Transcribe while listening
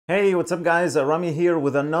Hey, what's up guys? Rami here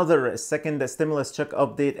with another second stimulus check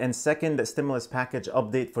update and second stimulus package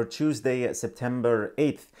update for Tuesday, September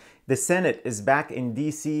 8th. The Senate is back in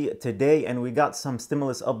DC today and we got some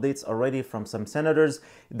stimulus updates already from some senators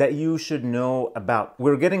that you should know about.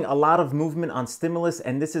 We're getting a lot of movement on stimulus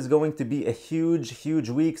and this is going to be a huge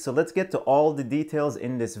week. So let's get to all the details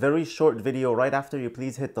in this very short video. Right after you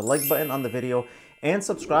please hit the like button on the video and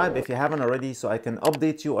subscribe if you haven't already so I can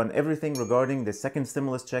update you on everything regarding the second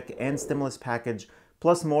stimulus check and stimulus package,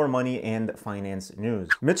 plus more money and finance news.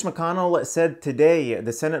 Mitch McConnell said today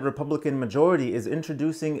the Senate Republican majority is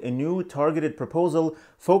introducing a new targeted proposal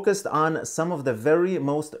focused on some of the very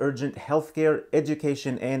most urgent healthcare,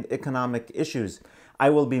 education, and economic issues.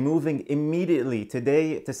 I will be moving immediately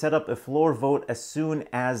today to set up a floor vote as soon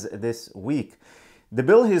as this week. The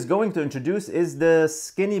bill he's going to introduce is the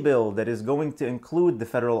skinny bill that is going to include the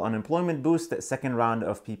federal unemployment boost, second round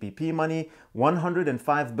of PPP money,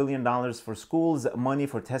 $105 billion for schools, money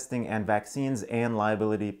for testing and vaccines, and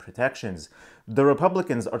liability protections. The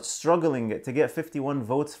Republicans are struggling to get 51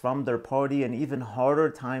 votes from their party, and even harder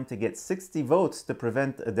time to get 60 votes to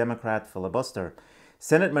prevent a Democrat filibuster.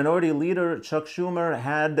 Senate Minority Leader Chuck Schumer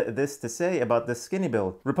had this to say about the skinny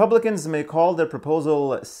bill. Republicans may call their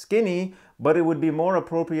proposal skinny, but it would be more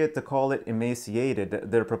appropriate to call it emaciated.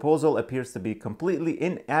 Their proposal appears to be completely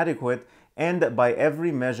inadequate and by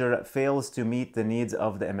every measure fails to meet the needs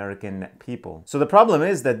of the American people. So the problem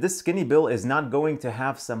is that this skinny bill is not going to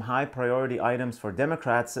have some high priority items for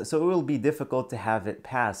Democrats, so it will be difficult to have it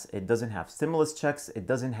pass. It doesn't have stimulus checks, it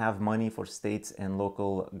doesn't have money for states and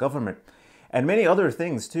local government, and many other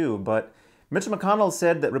things too. But Mitch McConnell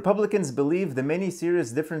said that Republicans believe the many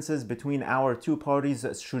serious differences between our two parties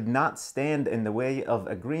should not stand in the way of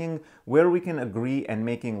agreeing where we can agree and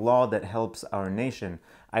making law that helps our nation.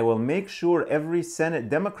 I will make sure every Senate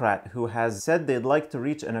Democrat who has said they'd like to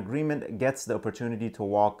reach an agreement gets the opportunity to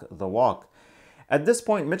walk the walk. At this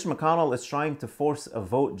point, Mitch McConnell is trying to force a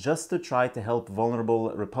vote just to try to help vulnerable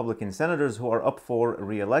Republican senators who are up for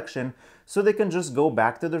re-election so they can just go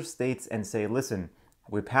back to their states and say, listen,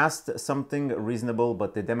 we passed something reasonable,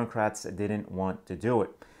 but the Democrats didn't want to do it.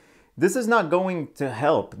 This is not going to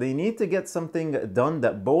help. They need to get something done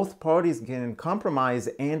that both parties can compromise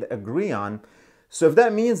and agree on. So if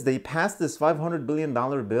that means they pass this $500 billion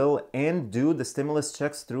bill and do the stimulus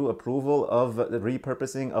checks through approval of the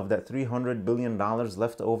repurposing of that $300 billion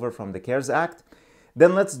left over from the CARES Act,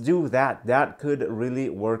 then let's do that. That could really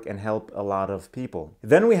work and help a lot of people.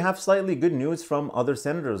 Then we have slightly good news from other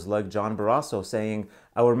senators like John Barrasso saying,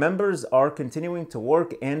 our members are continuing to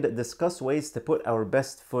work and discuss ways to put our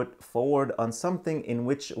best foot forward on something in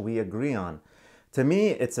which we agree on. To me,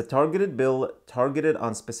 it's a targeted bill targeted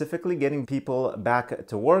on specifically getting people back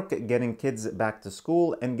to work, getting kids back to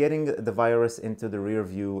school, and getting the virus into the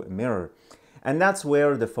rearview mirror. And that's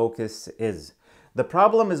where the focus is. The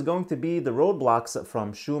problem is going to be the roadblocks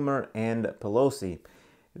from Schumer and Pelosi.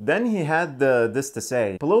 Then he had this to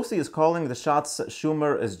say. Pelosi is calling the shots.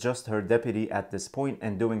 Schumer is just her deputy at this point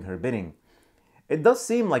and doing her bidding. It does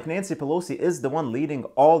seem like Nancy Pelosi is the one leading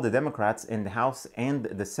all the Democrats in the House and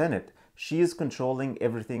the Senate. She is controlling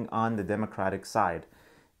everything on the Democratic side.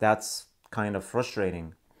 That's kind of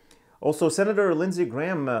frustrating. Also, Senator Lindsey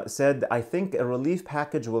Graham said, I think a relief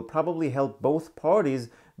package will probably help both parties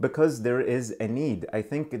because there is a need. I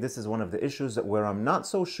think this is one of the issues where I'm not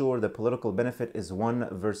so sure the political benefit is one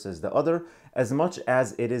versus the other, as much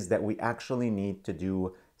as it is that we actually need to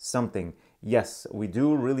do something. Yes, we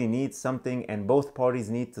do really need something, and both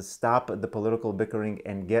parties need to stop the political bickering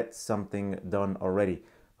and get something done already.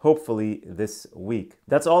 Hopefully this week.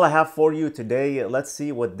 That's all I have for you today. Let's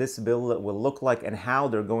see what this bill will look like and how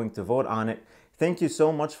they're going to vote on it. Thank you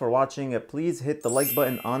so much for watching. Please hit the like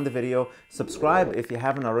button on the video, subscribe if you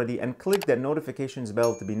haven't already, and click that notifications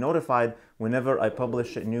bell to be notified whenever I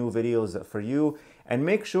publish new videos for you. And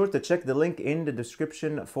make sure to check the link in the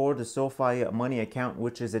description for the SoFi Money account,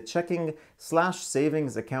 which is a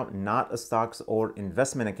checking/savings account, not a stocks or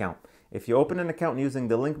investment account. If you open an account using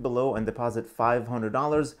the link below and deposit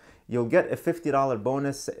 $500, you'll get a $50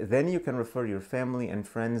 bonus. Then you can refer your family and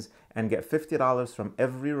friends and get $50 from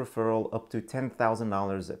every referral up to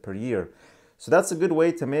 $10,000 per year. So that's a good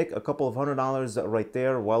way to make a couple of $100 right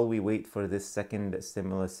there while we wait for this second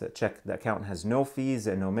stimulus check. The account has no fees,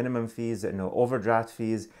 no minimum fees, no overdraft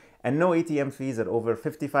fees, and no ATM fees at over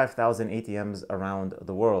 55,000 ATMs around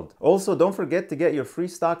the world. Also, don't forget to get your free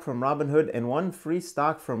stock from Robinhood and one free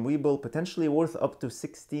stock from Webull, potentially worth up to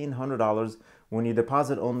 $1,600 when you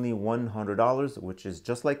deposit only $100, which is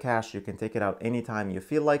just like cash. You can take it out anytime you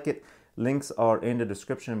feel like it. Links are in the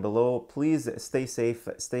description below. Please stay safe,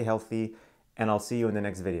 stay healthy, and I'll see you in the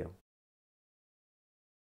next video.